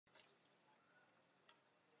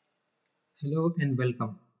Hello and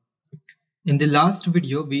welcome. In the last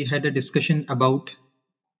video, we had a discussion about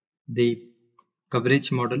the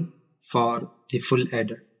coverage model for the full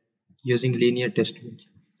adder using linear test bench.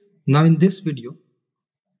 Now in this video,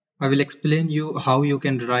 I will explain you how you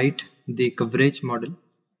can write the coverage model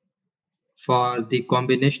for the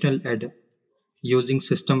combinational adder using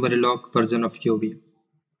system Verilog version of UVM.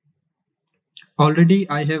 Already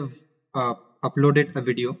I have uploaded a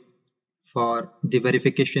video for the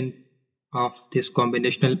verification of this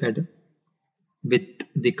combinational adder with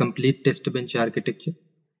the complete test bench architecture.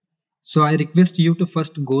 So I request you to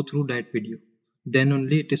first go through that video. Then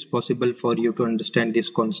only it is possible for you to understand this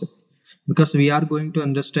concept. Because we are going to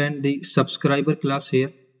understand the subscriber class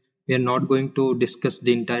here. We are not going to discuss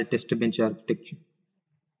the entire test bench architecture.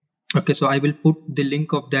 Okay, so I will put the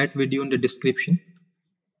link of that video in the description.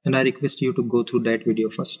 And I request you to go through that video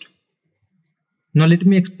first. Now let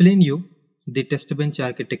me explain you the test bench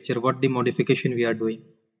architecture, what the modification we are doing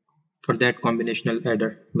for that combinational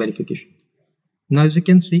adder verification. Now as you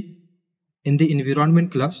can see, in the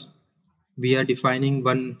environment class, we are defining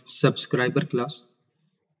one subscriber class,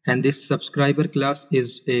 and this subscriber class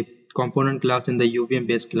is a component class in the UVM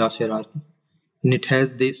based class hierarchy, and it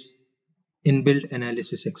has this inbuilt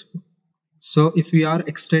analysis export. So if we are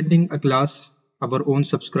extending a class, our own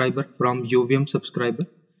subscriber from UVM subscriber,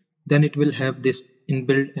 then it will have this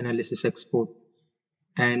inbuilt analysis export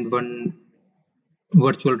and one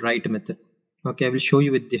virtual write method. Okay, I will show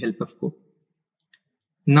you with the help of code.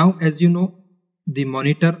 Now, as you know, the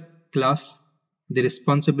monitor class, the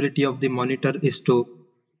responsibility of the monitor is to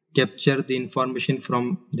capture the information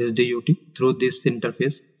from this DUT through this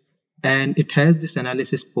interface, and it has this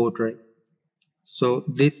analysis port, right? So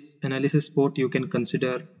this analysis port, you can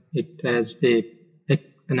consider it as a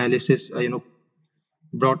analysis,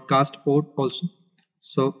 broadcast port also.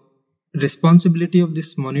 So responsibility of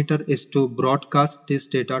this monitor is to broadcast this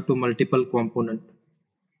data to multiple components.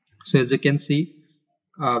 So as you can see,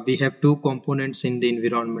 we have two components in the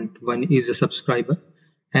environment. One is a subscriber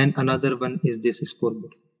and another one is this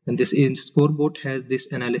scoreboard. And this scoreboard has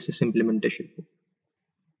this analysis implementation.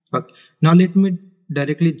 Okay. Now let me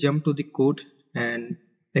directly jump to the code and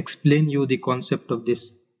explain you the concept of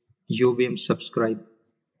this UVM subscribe.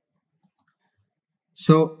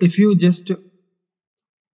 So if you just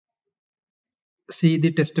see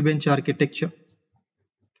the test bench architecture,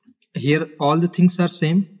 here all the things are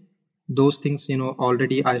same. Those things,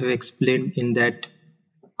 already I have explained in that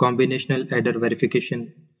combinational adder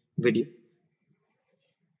verification video.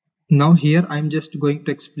 Now here I'm just going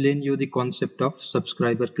to explain you the concept of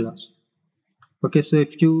subscriber class. Okay, so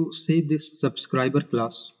if you see this subscriber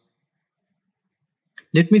class,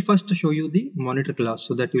 let me first show you the monitor class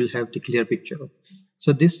so that you will have the clear picture.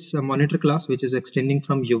 So this monitor class, which is extending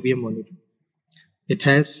from UVM monitor, it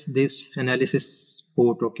has this analysis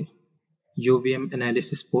port, okay, UVM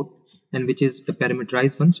analysis port, and which is a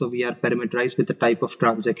parameterized one. So we are parameterized with the type of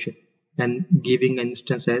transaction and giving an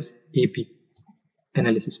instance as AP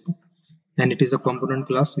analysis port. And it is a component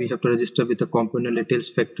class. We have to register with the component details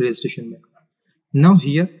factory registration method. Now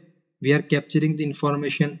here we are capturing the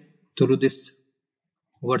information through this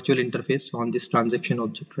virtual interface on this transaction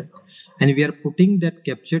object, right? And we are putting that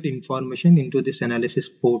captured information into this analysis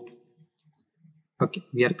port. Okay,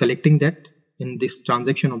 we are collecting that in this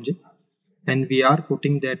transaction object and we are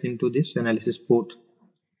putting that into this analysis port.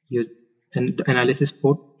 And the analysis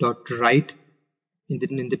port dot write in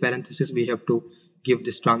the parenthesis we have to give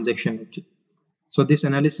this transaction object. So this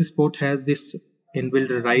analysis port has this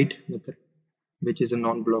inbuilt write method, which is a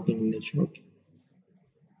non-blocking in nature. Okay.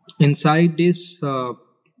 Inside this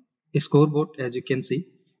scoreboard, as you can see,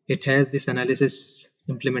 it has this analysis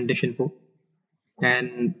implementation port,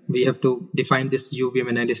 and we have to define this UVM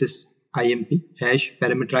analysis IMP hash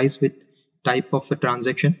parameterized with type of a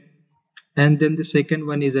transaction. And then the second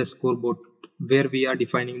one is a scoreboard where we are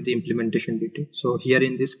defining the implementation detail. So here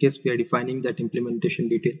in this case, we are defining that implementation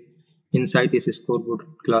detail inside this scoreboard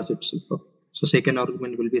class itself. So second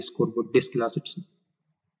argument will be scoreboard, this class itself.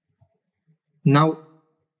 Now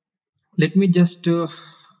let me just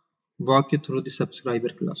walk you through the subscriber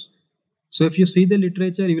class. So if you see the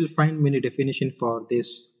literature, you will find many definitions for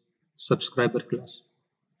this subscriber class.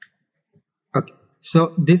 Okay,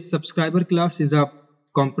 so this subscriber class is a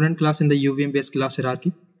component class in the UVM based class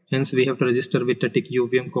hierarchy. Hence we have to register with the tick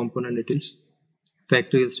UVM component details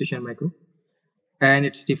factory registration macro and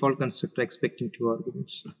its default constructor expecting 2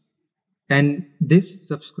 arguments. And this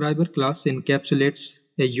subscriber class encapsulates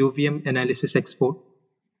a UVM analysis export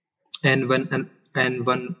and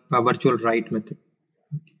one virtual write method.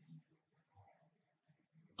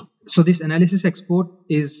 So this analysis export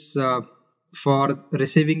is for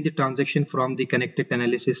receiving the transaction from the connected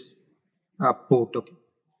analysis port. Okay.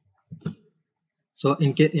 So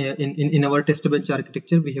in our test bench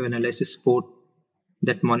architecture, we have analysis port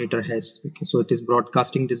that monitor has. Okay. So it is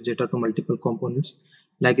broadcasting this data to multiple components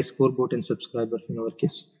like a scoreboard and subscriber in our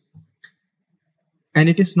case. And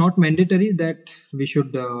it is not mandatory that we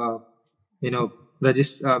should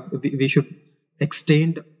register. We should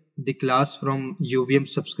extend the class from UVM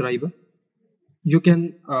subscriber. You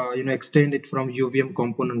can extend it from UVM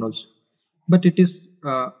component also, but it is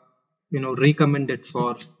recommended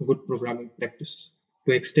for good programming practice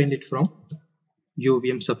to extend it from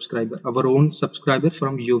UVM subscriber, our own subscriber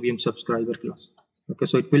from UVM subscriber class. Okay,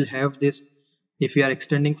 so it will have this. If you are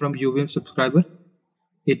extending from UVM subscriber,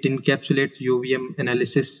 it encapsulates UVM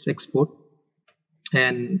analysis export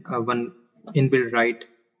and one inbuilt write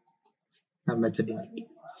method in it.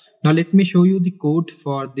 Now let me show you the code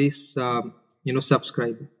for this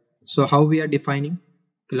subscriber. So how we are defining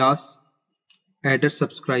class adder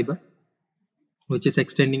subscriber, which is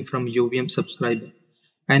extending from UVM subscriber,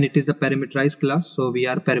 and it is a parameterized class. So we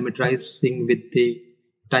are parameterizing with the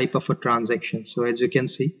type of a transaction. So as you can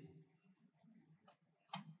see,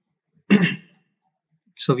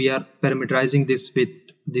 so we are parameterizing this with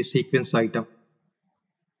the sequence item,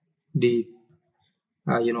 the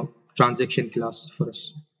transaction class for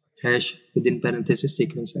us, hash within parenthesis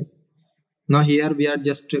sequence item. Now here we are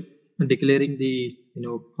just declaring the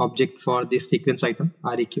object for this sequence item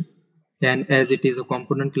REQ, and as it is a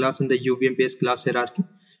component class in the UVM based class hierarchy,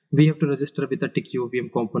 we have to register with a tick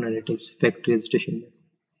UVM component. It is factory registration method,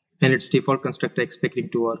 and its default constructor expecting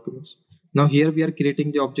 2 arguments. Now here we are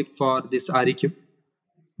creating the object for this REQ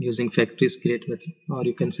using factory's create method, or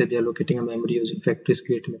you can say they are allocating a memory using factory's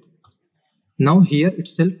create method. Now here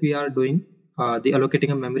itself we are doing the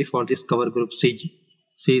allocating a memory for this cover group CG.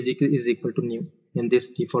 CG is equal to new in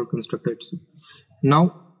this default constructor itself.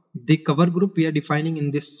 Now the cover group we are defining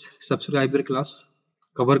in this subscriber class,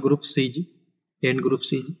 cover group CG, end group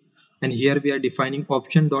CG, and here we are defining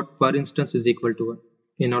option dot per instance is equal to 1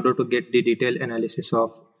 in order to get the detailed analysis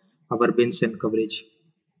of our bins and coverage.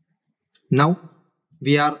 Now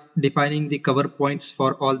we are defining the cover points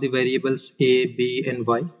for all the variables A, B, and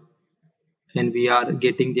Y, and we are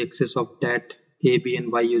getting the access of that A, B,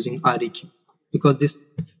 and Y using REQ, because this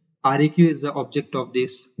REQ is the object of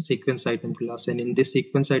this sequence item class, and in this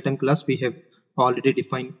sequence item class we have already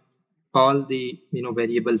defined all the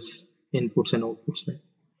variables, inputs and outputs, right,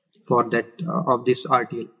 for that of this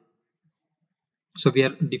RTL. So we are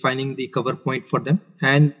defining the cover point for them,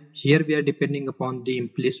 and here we are depending upon the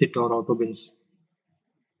implicit or auto bins.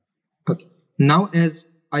 Okay. Now as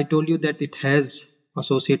I told you that it has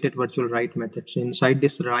associated virtual write method, so inside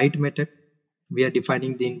this write method we are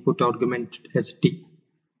defining the input argument as T,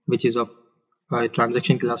 which is of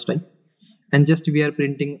transaction class type, and just we are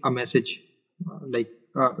printing a message like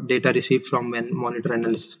data received from an monitor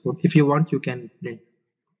analysis code. If you want, you can print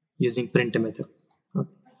using print method. Okay.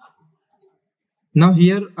 Now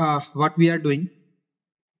here what we are doing,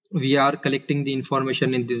 we are collecting the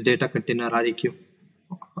information in this data container REQ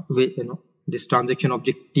with this transaction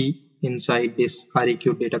object T inside this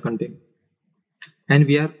REQ data container, and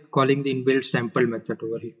we are calling the inbuilt sample method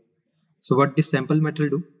over here. So what this sample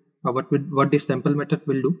method do, what this sample method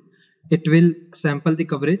will do, it will sample the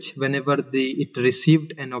coverage whenever it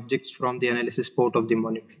received an object from the analysis port of the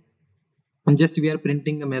monitor, and just we are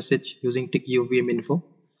printing a message using tick UVM info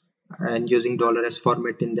and using $s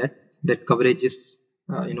format in that coverage is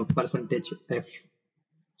percentage %f.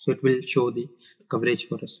 So it will show the coverage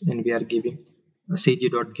for us, and we are giving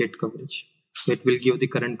cg.get coverage, so it will give the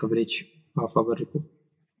current coverage of our report,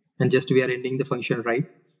 and just we are ending the function write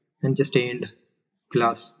and just end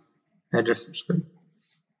class address subscribe.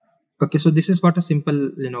 Okay, so this is what a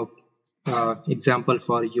simple example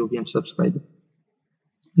for UVM subscriber.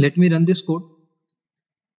 Let me run this code.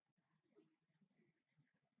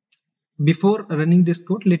 Before running this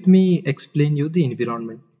code, let me explain you the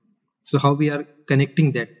environment. So how we are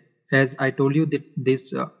connecting that, as I told you that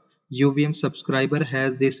this UVM subscriber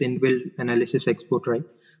has this inbuilt analysis export, right?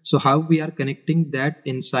 So how we are connecting that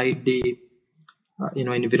inside the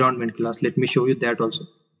environment class. Let me show you that also.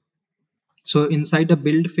 So inside the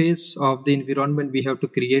build phase of the environment, we have to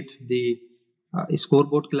create the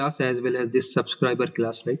scoreboard class as well as this subscriber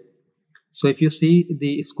class, right? So if you see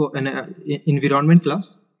the environment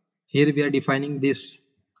class, here we are defining this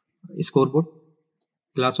scoreboard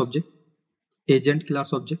class object, agent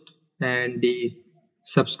class object, and the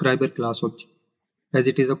subscriber class object. As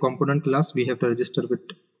it is a component class, we have to register with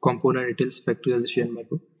component details factory registration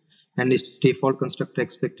method, and its default constructor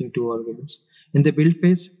expecting 2 arguments. In the build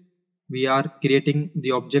phase, we are creating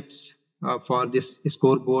the objects for this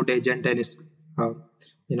scoreboard agent and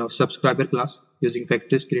subscriber class using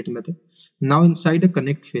factory create method. Now inside a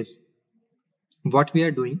connect phase, what we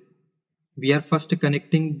are doing, we are first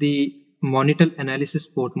connecting the monitor analysis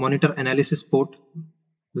port,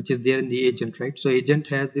 which is there in the agent, right? So agent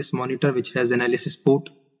has this monitor which has analysis port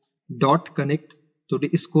dot connect to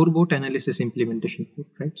the scoreboard analysis implementation port,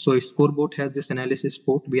 right? So scoreboard has this analysis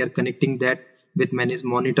port. We are connecting that with manage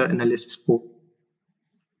monitor analysis port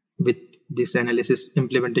with this analysis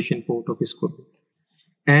implementation port of scoreboard.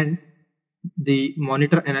 And the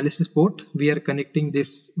monitor analysis port, we are connecting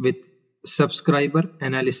this with subscriber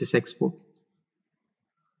analysis export.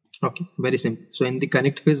 Okay, very simple. So in the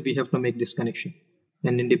connect phase, we have to make this connection,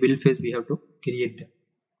 and in the build phase, we have to create them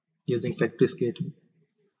using factory create.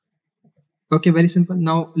 Okay, very simple.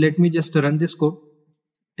 Now let me just run this code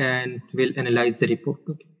and we'll analyze the report.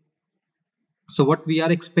 Okay. So what we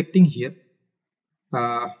are expecting here,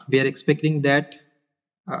 we are expecting that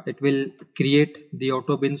it will create the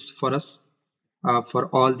auto bins for us for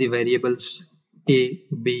all the variables A,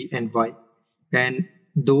 B, and Y, and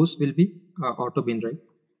those will be auto bin, right?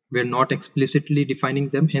 We're not explicitly defining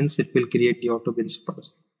them, hence it will create the auto bins for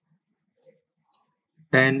us.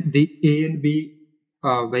 And the A and B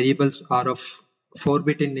variables are of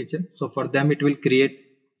 4-bit in nature, so for them it will create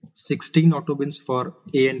 16 auto bins for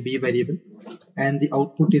A and B variable, and the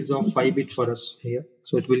output is of 5-bit for us here,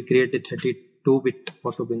 so it will create a 32-bit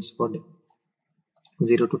auto bins for them,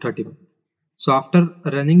 0 to 31. So after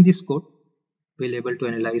running this code, we'll able to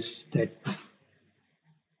analyze that.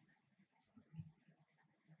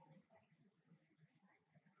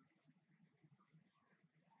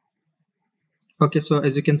 Okay, so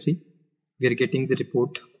as you can see, we are getting the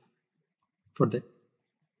report for that.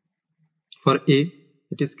 For A,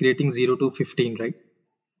 it is creating 0 to 15, right?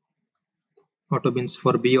 Auto bins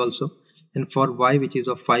for B also, and for Y, which is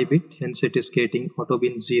of 5-bit, hence it is creating auto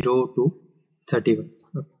bin 0 to 31.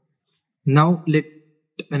 Okay. Now let's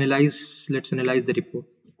analyze the report.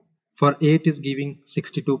 For A, it is giving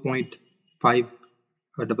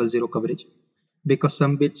 62.500 coverage, because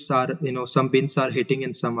some bits are, some bins are hitting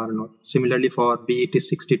and some are not. Similarly for B, it is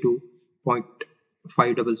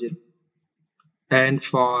 62.500, and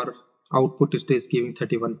for output it is giving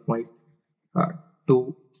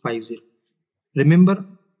 31.250. Remember,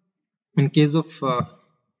 in case of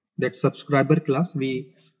that subscriber class,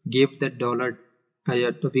 we gave that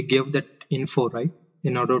we gave that info, right,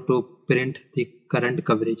 in order to print the current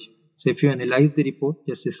coverage. So if you analyze the report,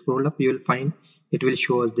 just scroll up, you will find it will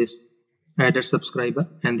show us this added subscriber,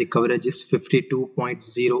 and the coverage is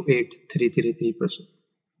 52.08333%.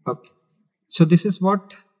 Okay, so this is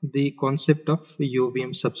what the concept of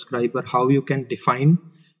UVM subscriber, how you can define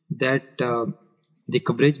that the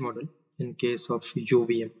coverage model in case of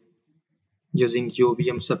UVM using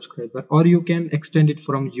UVM subscriber, or you can extend it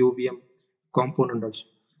from UVM component also.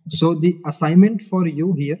 So the assignment for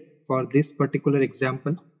you here for this particular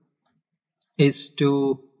example is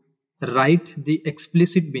to write the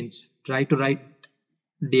explicit bins. Try to write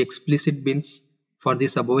the explicit bins for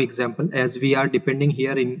this above example, as we are depending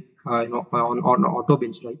here in on auto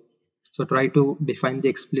bins, right? So try to define the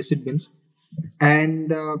explicit bins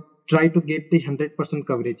and try to get the 100%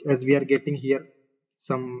 coverage, as we are getting here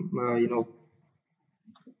some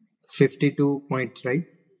 52 point, right,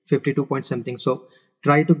 52 point something. So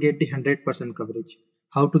try to get the 100% coverage.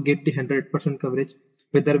 How to get the 100% coverage?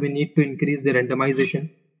 Whether we need to increase the randomization,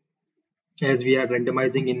 as we are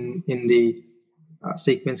randomizing in the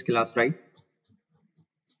sequence class, right?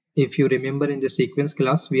 If you remember, in the sequence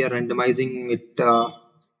class we are randomizing it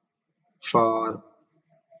for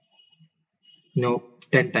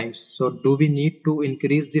 10 times. So do we need to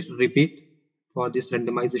increase the repeat for this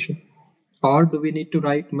randomization, or do we need to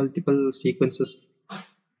write multiple sequences,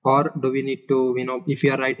 or do we need to, if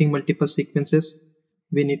you are writing multiple sequences,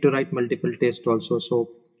 we need to write multiple tests also, so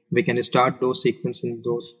we can start those sequences in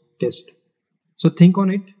those tests. So think on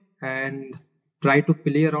it and try to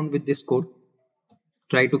play around with this code.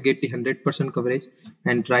 Try to get the 100% coverage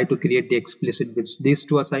and try to create the explicit bits. These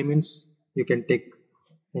two assignments you can take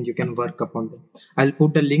and you can work upon them. I'll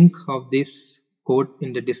put the link of this code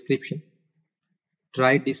in the description.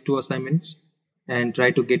 Try these two assignments and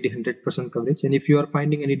try to get the 100% coverage. And if you are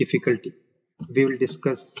finding any difficulty, we will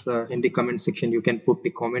discuss in the comment section. You can put the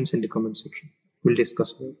comments in the comment section. We'll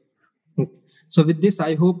discuss it. So with this,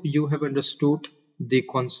 I hope you have understood the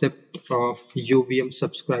concept of UVM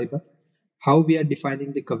subscriber, how we are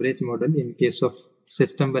defining the coverage model in case of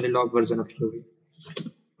system Verilog version of UVM.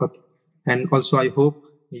 Okay. And also I hope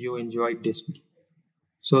you enjoyed this video.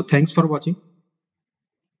 So thanks for watching.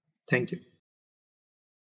 Thank you.